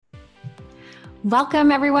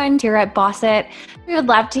Welcome everyone here at Bossit. We would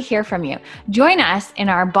love to hear from you. Join us in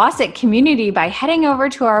our Bossit community by heading over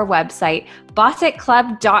to our website,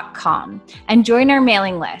 bossitclub.com, and join our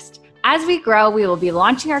mailing list. As we grow, we will be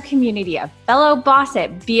launching our community of fellow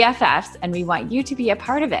Bossit BFFs, and we want you to be a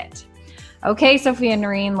part of it. Okay, Sophia and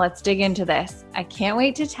Noreen, let's dig into this. I can't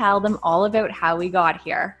wait to tell them all about how we got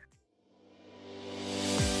here.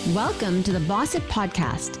 Welcome to the Bossit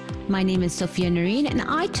Podcast. My name is Sophia Noreen, and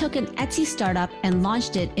I took an Etsy startup and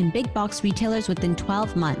launched it in big box retailers within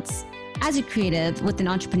 12 months. As a creative with an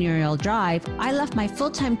entrepreneurial drive, I left my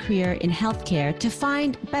full-time career in healthcare to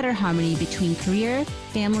find better harmony between career,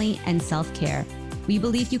 family, and self-care. We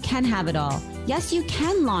believe you can have it all. Yes, you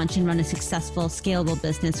can launch and run a successful, scalable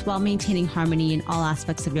business while maintaining harmony in all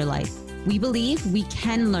aspects of your life. We believe we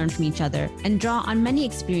can learn from each other and draw on many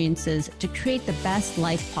experiences to create the best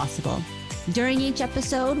life possible. During each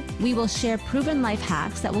episode, we will share proven life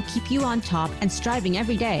hacks that will keep you on top and striving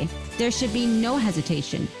every day. There should be no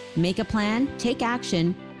hesitation. Make a plan, take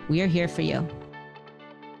action. We are here for you.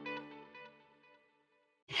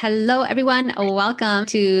 Hello, everyone. Welcome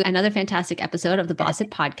to another fantastic episode of the Bossit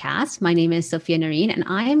Podcast. My name is Sophia Noreen, and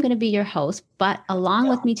I am going to be your host. But along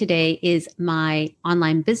with me today is my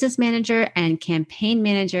online business manager and campaign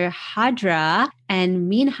manager, Hadra. And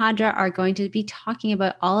me and Hadra are going to be talking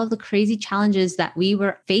about all of the crazy challenges that we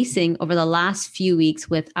were facing over the last few weeks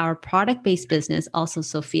with our product-based business, also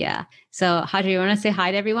Sophia. So Hadra, you want to say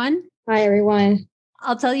hi to everyone? Hi, everyone.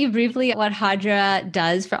 I'll tell you briefly what Hadra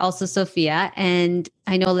does for Also Sophia. And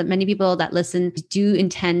I know that many people that listen do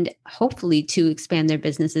intend, hopefully, to expand their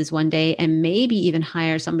businesses one day and maybe even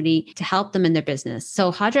hire somebody to help them in their business.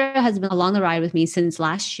 So Hadra has been along the ride with me since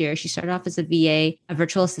last year. She started off as a VA, a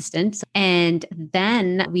virtual assistant, and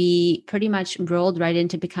then we pretty much rolled right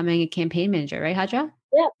into becoming a campaign manager, right, Hadra?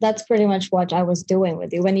 Yeah, that's pretty much what I was doing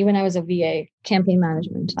with you when I was a VA, campaign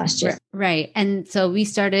management last year. Right. And so we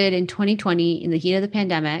started in 2020 in the heat of the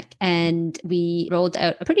pandemic, and we rolled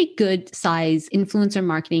out a pretty good size influencer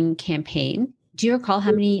marketing campaign. Do you recall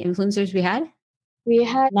how many influencers we had? We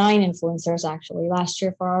had 9 influencers actually last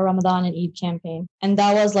year for our Ramadan and Eid campaign. And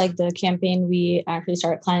that was like the campaign we actually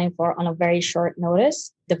started planning for on a very short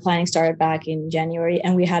notice. The planning started back in January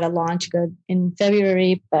and we had a launch good in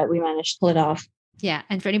February, but we managed to pull it off. Yeah.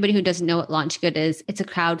 And for anybody who doesn't know what Launch Good is, it's a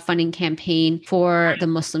crowdfunding campaign for the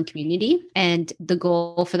Muslim community. And the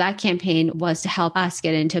goal for that campaign was to help us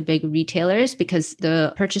get into big retailers because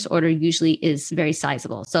the purchase order usually is very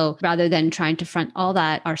sizable. So rather than trying to front all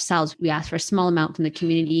that ourselves, we asked for a small amount from the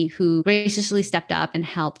community who graciously stepped up and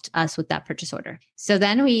helped us with that purchase order. So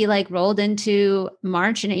then we rolled into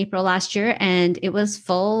March and April last year, and it was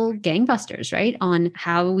full gangbusters, right? On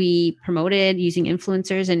how we promoted using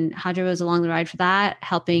influencers, and Hadra was along the ride for that,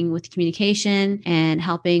 helping with communication and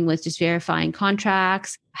helping with just verifying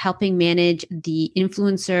contracts, helping manage the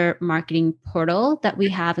influencer marketing portal that we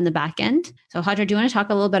have in the back end. So Hadra, do you want to talk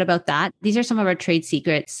a little bit about that? These are some of our trade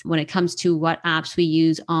secrets when it comes to what apps we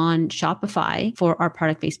use on Shopify for our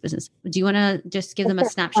product-based business. Do you want to just give them a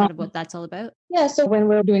snapshot of what that's all about? Yeah, so when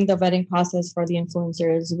we're doing the vetting process for the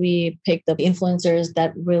influencers, we pick the influencers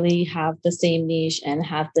that really have the same niche and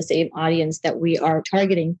have the same audience that we are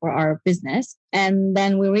targeting for our business. And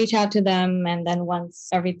then we reach out to them. And then once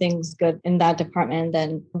everything's good in that department,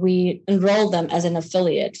 then we enroll them as an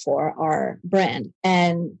affiliate for our brand.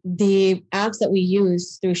 And the apps that we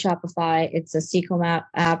use through Shopify, it's a Secomap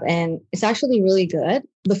app, and it's actually really good.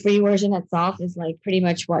 The free version itself is pretty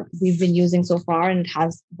much what we've been using so far, and it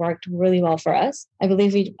has worked really well for us. I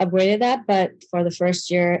believe we upgraded that, but for the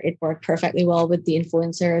first year, it worked perfectly well with the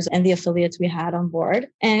influencers and the affiliates we had on board.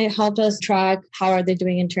 And it helped us track how are they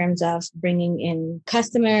doing in terms of bringing in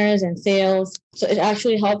customers and sales. So it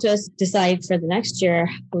actually helped us decide for the next year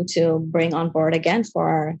who to bring on board again for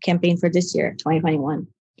our campaign for this year, 2021.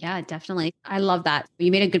 Yeah, definitely. I love that.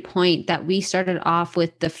 You made a good point that we started off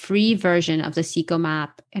with the free version of the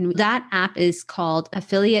Secomap, and that app is called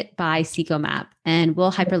Affiliate by Secomap. And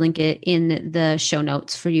we'll hyperlink it in the show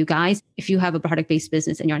notes for you guys. If you have a product-based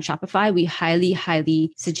business and you're on Shopify, we highly,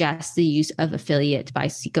 highly suggest the use of Affiliate by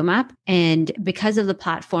Secomap. And because of the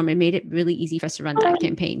platform, it made it really easy for us to run that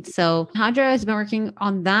campaign. So Hadra has been working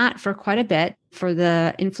on that for quite a bit for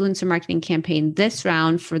the influencer marketing campaign this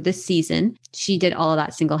round for this season. She did all of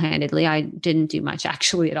that single-handedly. I didn't do much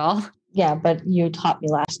actually at all. Yeah, but you taught me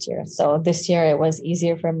last year. So this year it was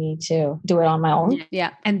easier for me to do it on my own.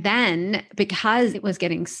 Yeah. And then because it was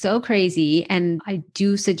getting so crazy, and I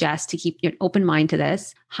do suggest to keep an open mind to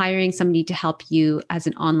this, hiring somebody to help you as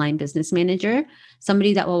an online business manager.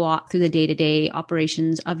 somebody that will walk through the day-to-day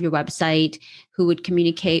operations of your website, who would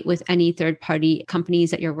communicate with any third-party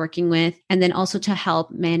companies that you're working with, and then also to help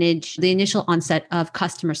manage the initial onset of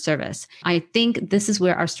customer service. I think this is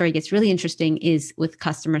where our story gets really interesting, is with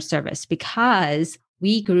customer service, because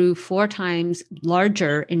we grew 4 times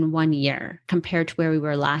larger in 1 year compared to where we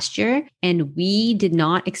were last year. And we did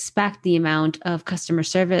not expect the amount of customer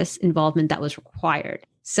service involvement that was required.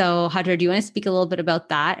 So Hadra, do you want to speak a little bit about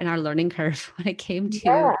that and our learning curve when it came to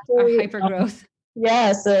our hyper growth?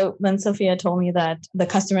 Yeah. So when Sophia told me that the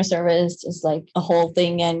customer service is like a whole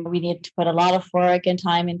thing and we need to put a lot of work and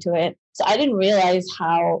time into it. So I didn't realize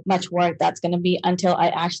how much work that's going to be until I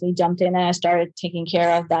actually jumped in and I started taking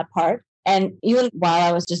care of that part. And even while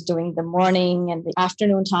I was just doing the morning and the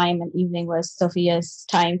afternoon time and evening was Sophia's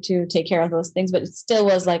time to take care of those things, but it still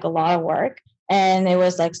was like a lot of work. And there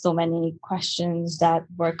was like so many questions that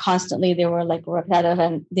were constantly, they were like repetitive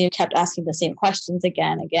and they kept asking the same questions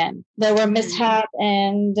again. There were mishaps.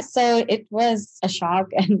 And so it was a shock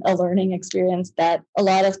and a learning experience that a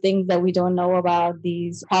lot of things that we don't know about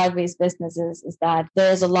these product-based businesses is that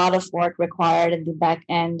there's a lot of work required in the back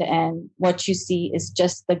end. And what you see is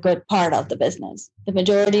just the good part of the business. The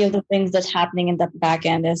majority of the things that's happening in the back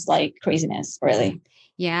end is like craziness, really.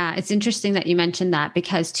 Yeah, it's interesting that you mentioned that,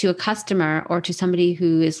 because to a customer or to somebody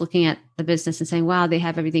who is looking at the business and saying, wow, they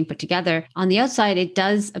have everything put together, on the outside, it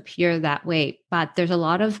does appear that way. But there's a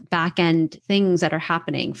lot of back end things that are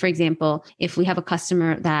happening. For example, if we have a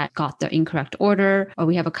customer that got the incorrect order, or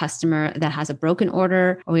we have a customer that has a broken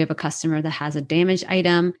order, or we have a customer that has a damaged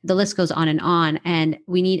item, the list goes on. And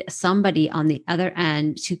we need somebody on the other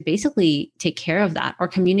end to basically take care of that or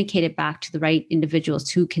communicate it back to the right individuals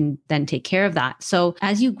who can then take care of that. So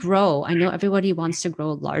as you grow, I know everybody wants to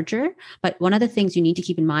grow larger, but one of the things you need to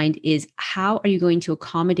keep in mind is, how are you going to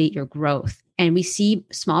accommodate your growth? And we see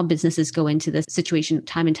small businesses go into this situation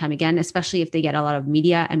time and time again, especially if they get a lot of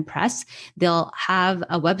media and press. They'll have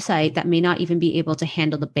a website that may not even be able to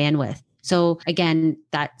handle the bandwidth. So again,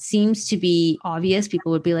 that seems to be obvious.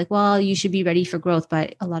 People would be like, well, you should be ready for growth,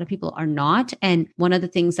 but a lot of people are not. And one of the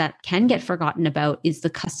things that can get forgotten about is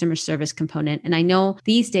the customer service component. And I know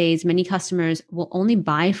these days, many customers will only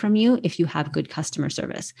buy from you if you have good customer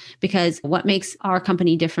service, because what makes our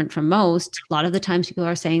company different from most, a lot of the times people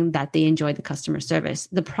are saying that they enjoy the customer service.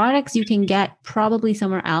 The products you can get probably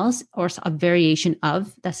somewhere else or a variation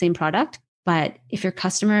of the same product. But if your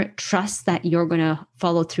customer trusts that you're going to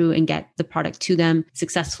follow through and get the product to them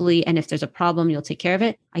successfully, and if there's a problem, you'll take care of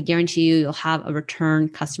it, I guarantee you'll have a return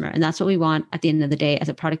customer. And that's what we want at the end of the day as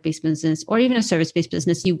a product-based business or even a service-based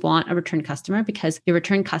business. You want a return customer, because your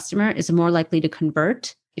return customer is more likely to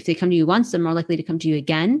convert. If they come to you once, they're more likely to come to you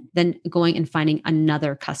again than going and finding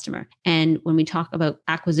another customer. And when we talk about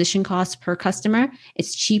acquisition costs per customer,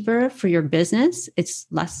 it's cheaper for your business. It's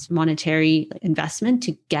less monetary investment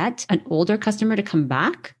to get an older customer to come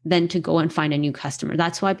back than to go and find a new customer.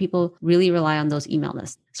 That's why people really rely on those email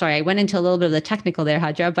lists. Sorry, I went into a little bit of the technical there,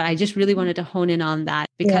 Hadra, but I just really wanted to hone in on that.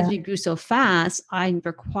 Because we grew so fast, I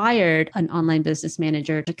required an online business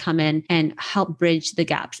manager to come in and help bridge the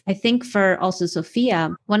gaps. I think for also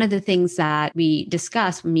Sophia, one of the things that we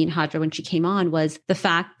discussed with me and Hadra when she came on was the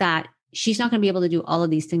fact that she's not going to be able to do all of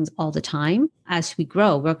these things all the time. As we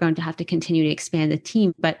grow, we're going to have to continue to expand the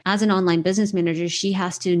team. But as an online business manager, she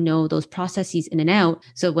has to know those processes in and out.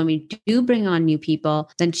 So when we do bring on new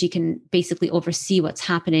people, then she can basically oversee what's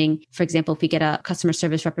happening. For example, if we get a customer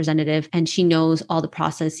service representative and she knows all the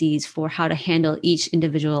processes for how to handle each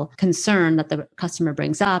individual concern that the customer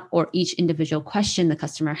brings up or each individual question the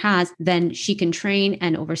customer has, then she can train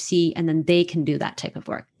and oversee, and then they can do that type of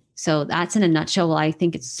work. So that's in a nutshell why I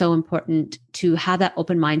think it's so important to have that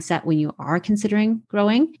open mindset when you are considering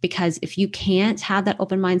growing, because if you can't have that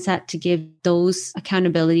open mindset to give those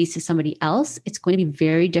accountabilities to somebody else, it's going to be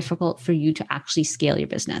very difficult for you to actually scale your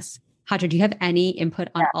business. Hadra, do you have any input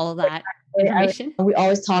on all of that information? We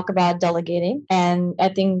always talk about delegating. And I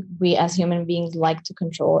think we as human beings like to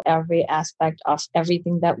control every aspect of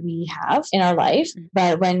everything that we have in our life.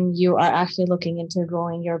 But when you are actually looking into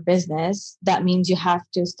growing your business, that means you have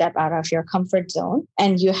to step out of your comfort zone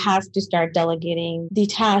and you have to start delegating the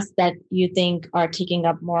tasks that you think are taking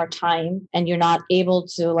up more time and you're not able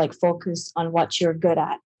to like focus on what you're good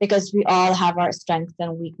at. Because we all have our strengths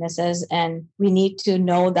and weaknesses, and we need to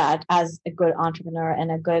know that as a good entrepreneur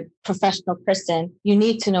and a good professional person, you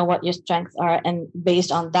need to know what your strengths are. And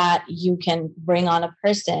based on that, you can bring on a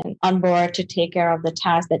person on board to take care of the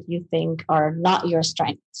tasks that you think are not your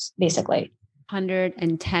strengths, basically.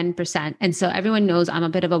 110%. And so everyone knows I'm a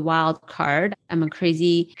bit of a wild card. I'm a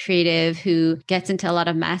crazy creative who gets into a lot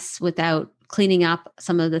of mess without cleaning up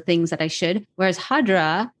some of the things that I should. Whereas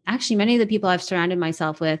Hadra, actually, many of the people I've surrounded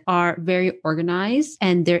myself with are very organized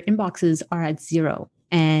and their inboxes are at zero.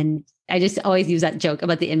 And I just always use that joke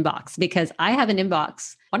about the inbox because I have an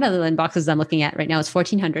inbox. One of the inboxes I'm looking at right now is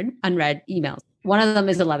 1,400 unread emails. One of them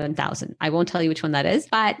is 11,000. I won't tell you which one that is,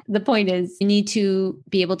 but the point is you need to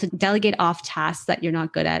be able to delegate off tasks that you're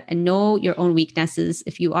not good at and know your own weaknesses.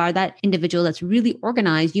 If you are that individual that's really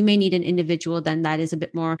organized, you may need an individual then that is a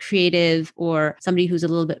bit more creative or somebody who's a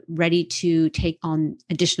little bit ready to take on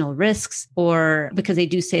additional risks, or because they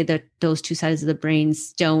do say that those two sides of the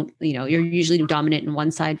brains don't, you're usually dominant in one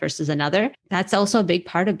side versus another. That's also a big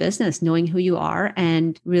part of business, knowing who you are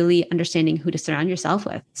and really understanding who to surround yourself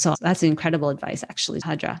with. So that's incredible advice, actually,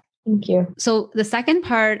 Hadra. Thank you. So the second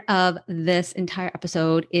part of this entire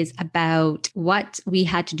episode is about what we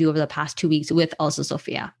had to do over the past 2 weeks with Also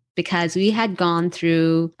Sophia, because we had gone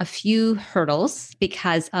through a few hurdles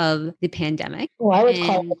because of the pandemic. Well, I would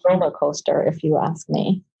call it a roller coaster if you ask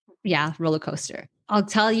me. Yeah, roller coaster. I'll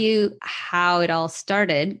tell you how it all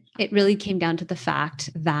started. It really came down to the fact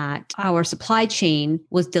that our supply chain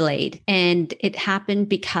was delayed, and it happened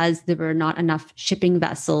because there were not enough shipping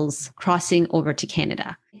vessels crossing over to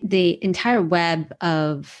Canada. The entire web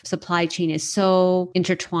of supply chain is so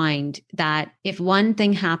intertwined that if one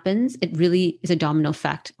thing happens, it really is a domino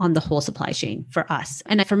effect on the whole supply chain for us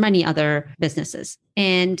and for many other businesses.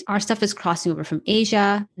 And our stuff is crossing over from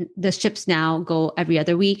Asia. The ships now go every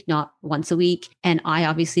other week, not once a week. And I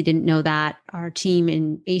obviously didn't know that. Our team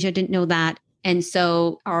in Asia didn't know that. And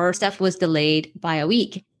so our stuff was delayed by a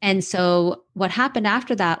week. And so what happened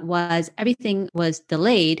after that was everything was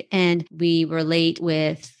delayed and we were late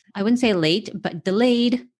with, I wouldn't say late, but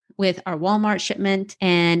delayed with our Walmart shipment.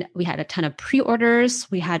 And we had a ton of pre-orders.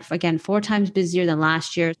 We had, again, 4 times busier than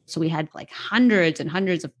last year. So we had like hundreds and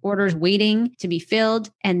hundreds of orders waiting to be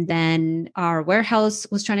filled. And then our warehouse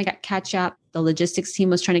was trying to catch up. The logistics team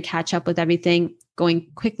was trying to catch up with everything, going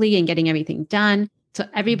quickly and getting everything done. So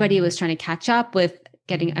everybody was trying to catch up with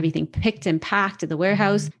getting everything picked and packed at the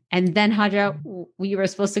warehouse. And then Hadra, we were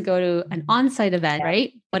supposed to go to an on-site event,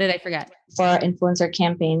 right? What did I forget? For our influencer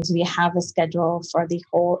campaigns, we have a schedule for the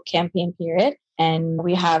whole campaign period. And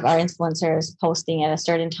we have our influencers posting at a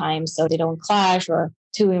certain time so they don't clash, or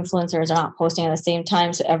 2 influencers are not posting at the same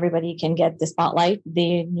time so everybody can get the spotlight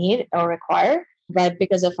they need or require. But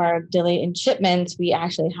because of our delay in shipments, we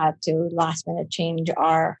actually had to last minute change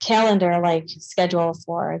our calendar, schedule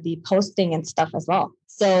for the posting and stuff as well.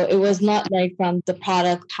 So it was not from the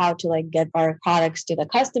product, how to get our products to the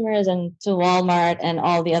customers and to Walmart and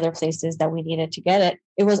all the other places that we needed to get it.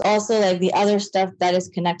 It was also the other stuff that is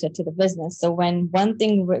connected to the business. So when one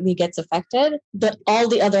thing really gets affected, all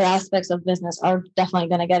the other aspects of business are definitely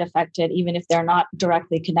going to get affected, even if they're not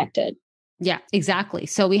directly connected. Yeah, exactly.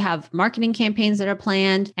 So we have marketing campaigns that are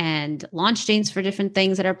planned and launch dates for different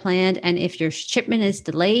things that are planned. And if your shipment is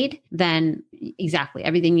delayed, then exactly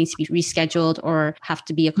everything needs to be rescheduled or have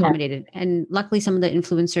to be accommodated. Yeah. And luckily, some of the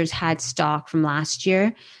influencers had stock from last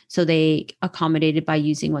year, so they accommodated by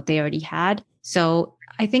using what they already had. So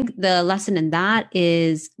I think the lesson in that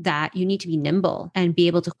is that you need to be nimble and be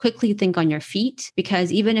able to quickly think on your feet,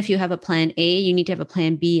 because even if you have a plan A, you need to have a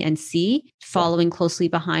plan B and C following closely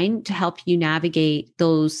behind to help you navigate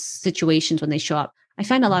those situations when they show up. I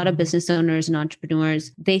find a lot of business owners and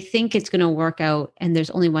entrepreneurs, they think it's going to work out and there's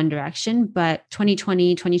only one direction. But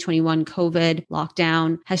 2020, 2021 COVID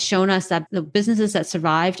lockdown has shown us that the businesses that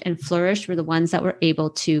survived and flourished were the ones that were able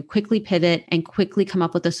to quickly pivot and quickly come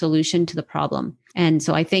up with a solution to the problem. And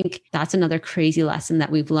so I think that's another crazy lesson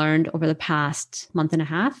that we've learned over the past month and a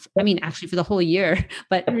half. I mean, actually for the whole year,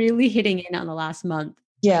 but really hitting in on the last month.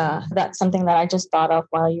 Yeah, that's something that I just thought of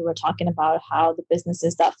while you were talking about how the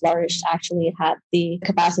businesses that flourished actually had the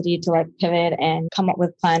capacity to pivot and come up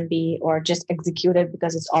with plan B or just execute it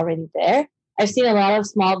because it's already there. I've seen a lot of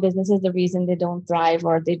small businesses, the reason they don't thrive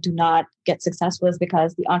or they do not get successful is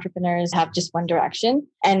because the entrepreneurs have just one direction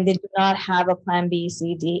and they do not have a plan B,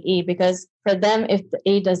 C, D, E, because for them, if the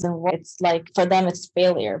A doesn't work, it's for them, it's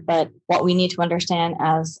failure. But what we need to understand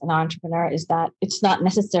as an entrepreneur is that it's not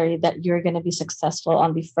necessary that you're going to be successful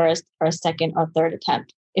on the first or second or third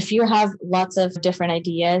attempt. If you have lots of different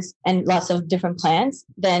ideas and lots of different plans,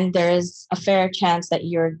 then there is a fair chance that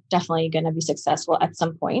you're definitely going to be successful at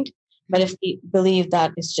some point. But if we believe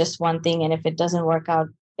that it's just one thing and if it doesn't work out,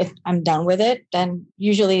 if I'm done with it, then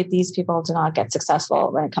usually these people do not get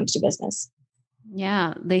successful when it comes to business.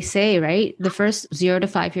 Yeah, they say, right? The first 0 to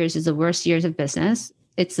 5 years is the worst years of business.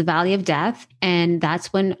 It's the valley of death. And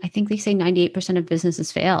that's when I think they say 98% of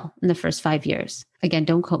businesses fail in the first 5 years. Again,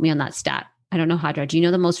 don't quote me on that stat. I don't know, Hadra, do you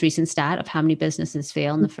know the most recent stat of how many businesses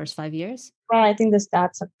fail in the first 5 years? Well, I think the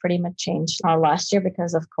stats have pretty much changed last year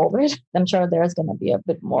because of COVID. I'm sure there's going to be a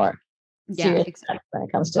bit more serious Exactly. when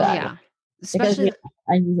it comes to that. Yeah. Because we Especially, have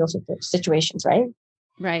unusual situations, right?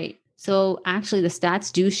 right. So actually, the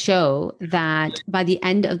stats do show that by the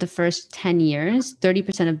end of the first 10 years,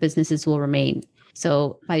 30% of businesses will remain.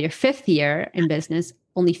 So by your fifth year in business,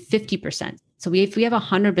 only 50%. So if we have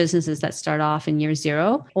 100 businesses that start off in year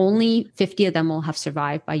zero, only 50 of them will have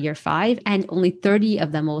survived by year 5, and only 30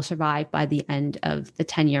 of them will survive by the end of the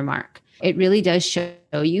 10-year mark. It really does show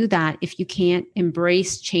you that if you can't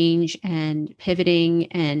embrace change and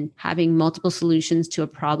pivoting and having multiple solutions to a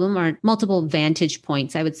problem or multiple vantage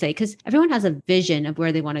points, I would say, because everyone has a vision of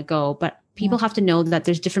where they want to go, but people have to know that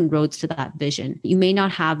there's different roads to that vision. You may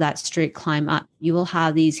not have that straight climb up. You will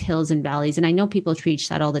have these hills and valleys. And I know people preach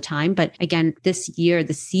that all the time. But again, this year,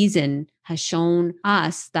 the season has shown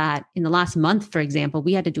us that in the last month, for example,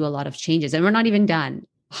 we had to do a lot of changes and we're not even done.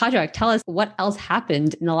 Hadra, tell us what else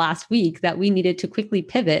happened in the last week that we needed to quickly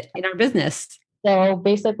pivot in our business. So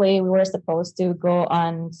basically, we were supposed to go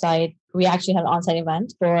on site. We actually had an on-site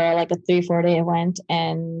event for like a 3-4 day event,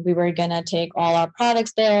 and we were going to take all our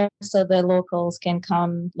products there so the locals can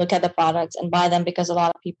come look at the products and buy them, because a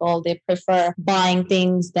lot of people, they prefer buying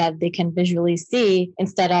things that they can visually see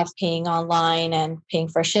instead of paying online and paying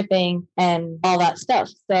for shipping and all that stuff.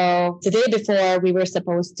 So the day before we were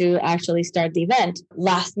supposed to actually start the event,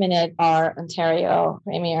 last minute, our Ontario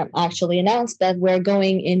Premier actually announced that we're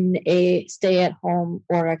going in a stay-at-home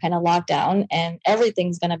order kind of lockdown and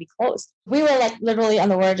everything's going to be closed. We were like literally on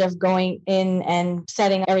the verge of going in and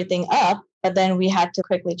setting everything up, but then we had to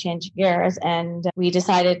quickly change gears, and we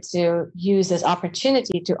decided to use this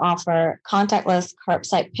opportunity to offer contactless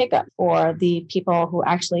curbside pickup for the people who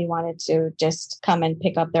actually wanted to just come and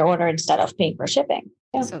pick up their order instead of paying for shipping.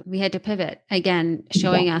 Yeah. So we had to pivot again,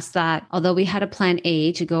 showing us that although we had a plan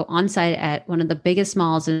A to go on site at one of the biggest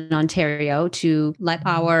malls in Ontario to let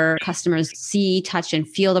our customers see, touch, and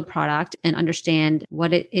feel the product and understand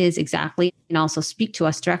what it is exactly, and also speak to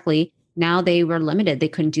us directly. Now they were limited. They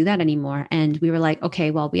couldn't do that anymore. And we were like,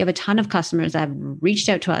 okay, well, we have a ton of customers that have reached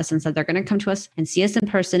out to us and said they're going to come to us and see us in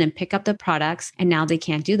person and pick up the products. And now they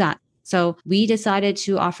can't do that. So we decided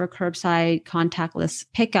to offer curbside contactless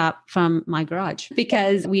pickup from my garage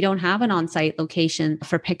because we don't have an on-site location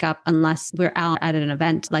for pickup unless we're out at an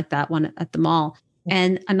event like that one at the mall.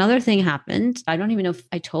 And another thing happened. I don't even know if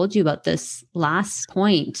I told you about this last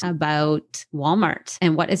point about Walmart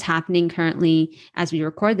and what is happening currently as we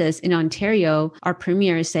record this in Ontario. Our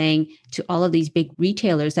premier is saying to all of these big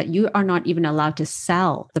retailers that you are not even allowed to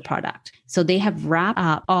sell the product. So they have wrapped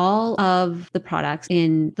up all of the products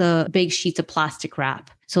in the big sheets of plastic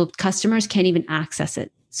wrap. So customers can't even access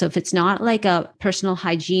it. So if it's not like a personal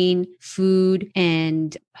hygiene, food,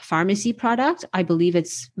 and pharmacy product, I believe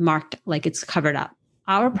it's marked like it's covered up.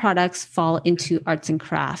 Our products fall into arts and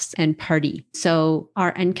crafts and party. So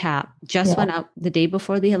our end cap just went out the day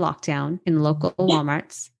before the lockdown in local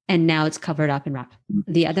Walmarts, and now it's covered up and wrapped.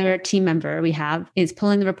 The other team member we have is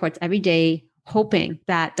pulling the reports every day, hoping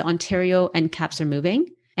that the Ontario end caps are moving.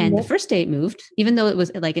 And the first day it moved, even though it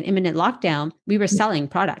was like an imminent lockdown, we were selling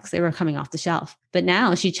products. They were coming off the shelf. But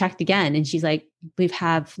now she checked again and she's like, we've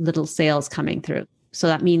have little sales coming through. So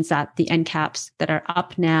that means that the end caps that are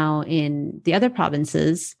up now in the other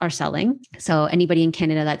provinces are selling. So anybody in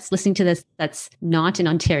Canada that's listening to this that's not in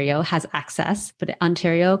Ontario has access, but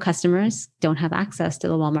Ontario customers don't have access to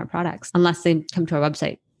the Walmart products unless they come to our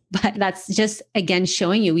website. But that's just, again,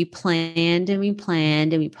 showing you we planned and we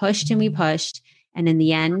planned and we pushed and we pushed. And in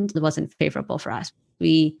the end, it wasn't favorable for us.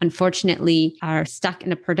 We unfortunately are stuck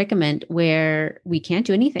in a predicament where we can't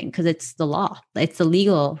do anything because it's the law. It's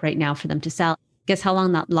illegal right now for them to sell. Guess how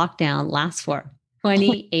long that lockdown lasts for?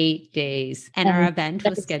 28 days. And our event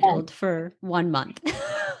was scheduled for 1 month.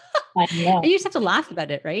 I know. And you just have to laugh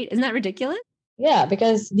about it, right? Isn't that ridiculous? Yeah,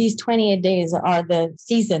 because these 28 days are the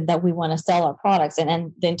season that we want to sell our products.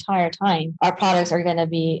 And the entire time, our products are going to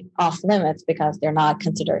be off limits because they're not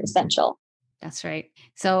considered essential. That's right.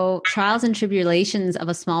 So trials and tribulations of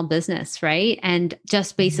a small business, right? And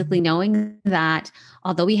just basically knowing that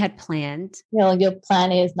although we had planned, your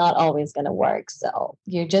plan is not always going to work. So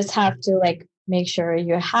you just have to make sure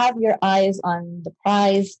you have your eyes on the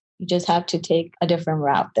prize. You just have to take a different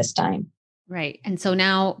route this time. Right. And so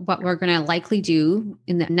now what we're going to likely do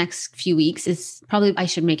in the next few weeks is probably I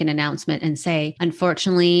should make an announcement and say,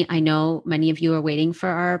 unfortunately, I know many of you are waiting for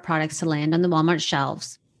our products to land on the Walmart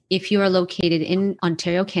shelves. If you are located in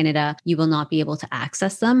Ontario, Canada, you will not be able to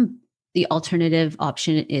access them. The alternative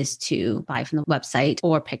option is to buy from the website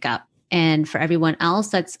or pick up. And for everyone else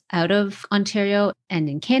that's out of Ontario and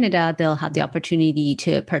in Canada, they'll have the opportunity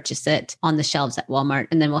to purchase it on the shelves at Walmart.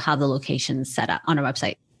 And then we'll have the locations set up on our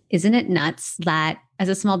website. Isn't it nuts that as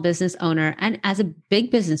a small business owner and as a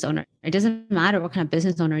big business owner, it doesn't matter what kind of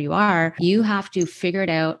business owner you are, you have to figure it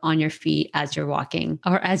out on your feet as you're walking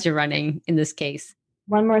or as you're running in this case.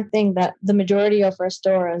 One more thing, that the majority of our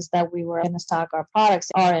stores that we were going to stock our products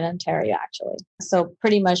are in Ontario, actually. So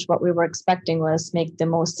pretty much what we were expecting was make the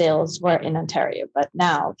most sales were in Ontario. But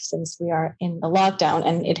now, since we are in the lockdown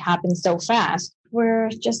and it happened so fast, we're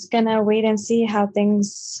just going to wait and see how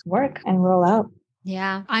things work and roll out.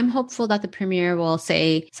 Yeah, I'm hopeful that the premier will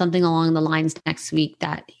say something along the lines next week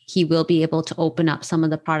that he will be able to open up some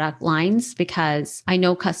of the product lines, because I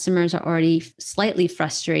know customers are already slightly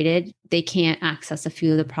frustrated. They can't access a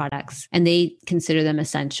few of the products and they consider them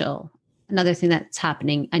essential. Another thing that's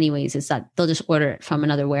happening anyways is that they'll just order it from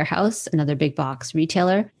another warehouse, another big box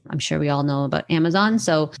retailer. I'm sure we all know about Amazon.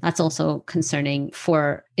 So that's also concerning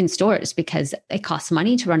for in stores, because it costs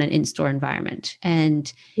money to run an in-store environment.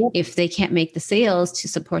 And if they can't make the sales to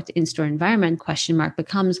support the in-store environment, question mark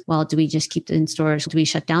becomes, well, do we just keep the in-stores? Do we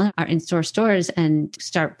shut down our in-store stores and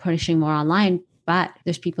start pushing more online? But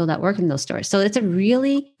there's people that work in those stores. So it's a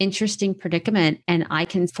really interesting predicament. And I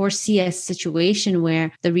can foresee a situation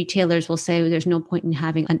where the retailers will say, well, there's no point in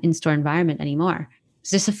having an in-store environment anymore. It's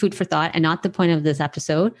just a food for thought and not the point of this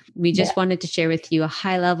episode. We just wanted to share with you a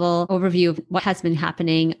high level overview of what has been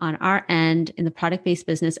happening on our end in the product-based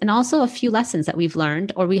business, and also a few lessons that we've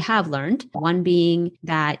learned or we have learned. One being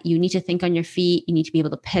that you need to think on your feet. You need to be able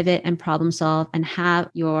to pivot and problem solve and have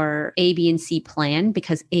your A, B, and C plan,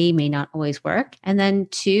 because A may not always work. And then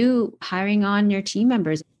 2, hiring on your team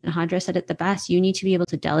members. And Hadra said it the best. You need to be able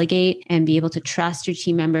to delegate and be able to trust your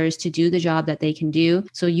team members to do the job that they can do,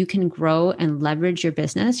 so you can grow and leverage your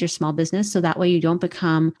business, your small business. So that way you don't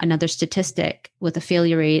become another statistic with a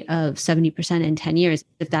failure rate of 70% in 10 years,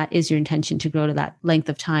 if that is your intention to grow to that length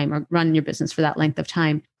of time or run your business for that length of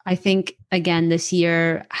time. I think, again, this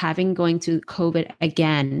year, going through COVID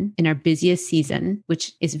again in our busiest season,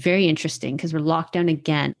 which is very interesting because we're locked down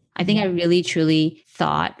again. I think I really, truly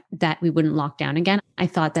thought that we wouldn't lock down again. I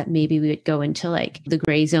thought that maybe we would go into like the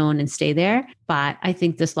gray zone and stay there. But I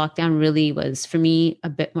think this lockdown really was, for me, a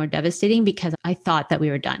bit more devastating, because I thought that we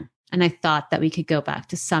were done. And I thought that we could go back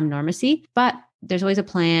to some normalcy. But there's always a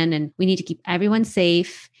plan, and we need to keep everyone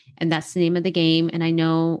safe. And that's the name of the game. And I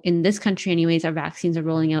know in this country anyways, our vaccines are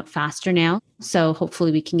rolling out faster now. So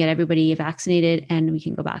hopefully we can get everybody vaccinated and we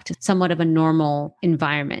can go back to somewhat of a normal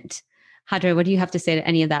environment. Hadra, what do you have to say to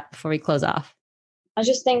any of that before we close off? I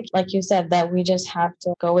just think, like you said, that we just have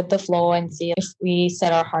to go with the flow and see if we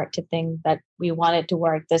set our heart to think that we want it to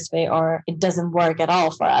work this way or it doesn't work at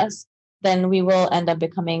all for us, then we will end up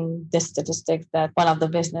becoming this statistic that one of the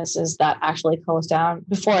businesses that actually closed down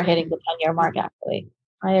before hitting the 10-year mark, actually.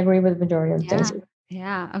 I agree with the majority of things.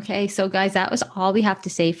 Yeah. Okay. So guys, that was all we have to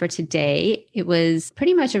say for today. It was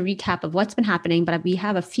pretty much a recap of what's been happening, but we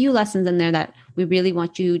have a few lessons in there that we really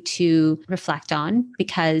want you to reflect on,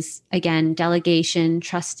 because again, delegation,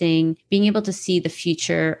 trusting, being able to see the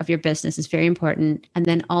future of your business is very important. And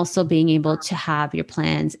then also being able to have your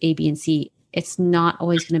plans A, B, and C. It's not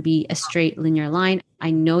always going to be a straight linear line.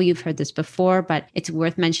 I know you've heard this before, but it's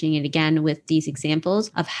worth mentioning it again with these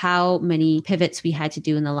examples of how many pivots we had to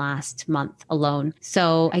do in the last month alone.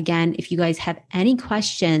 So again, if you guys have any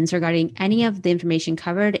questions regarding any of the information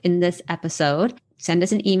covered in this episode, send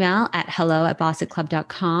us an email at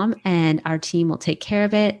hello@bossetclub.com and our team will take care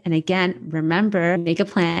of it. And again, remember, make a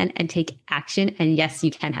plan and take action. And yes,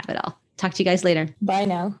 you can have it all. Talk to you guys later. Bye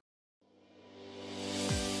now.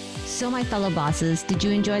 So my fellow bosses, did you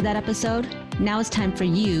enjoy that episode? Now it's time for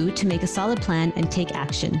you to make a solid plan and take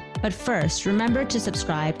action. But first, remember to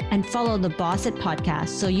subscribe and follow the Boss It podcast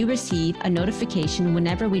so you receive a notification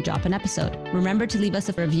whenever we drop an episode. Remember to leave us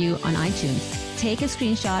a review on iTunes. Take a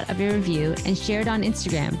screenshot of your review and share it on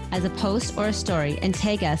Instagram as a post or a story and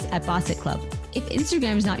tag us at Boss It Club. If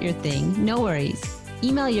Instagram is not your thing, no worries.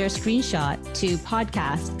 Email your screenshot to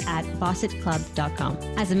podcast@bossetclub.com.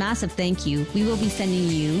 As a massive thank you, we will be sending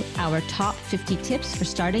you our top 50 tips for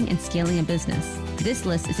starting and scaling a business. This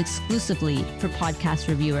list is exclusively for podcast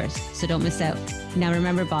reviewers, so don't miss out. Now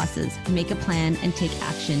remember, bosses, make a plan and take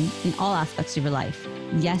action in all aspects of your life.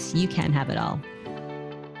 Yes, you can have it all.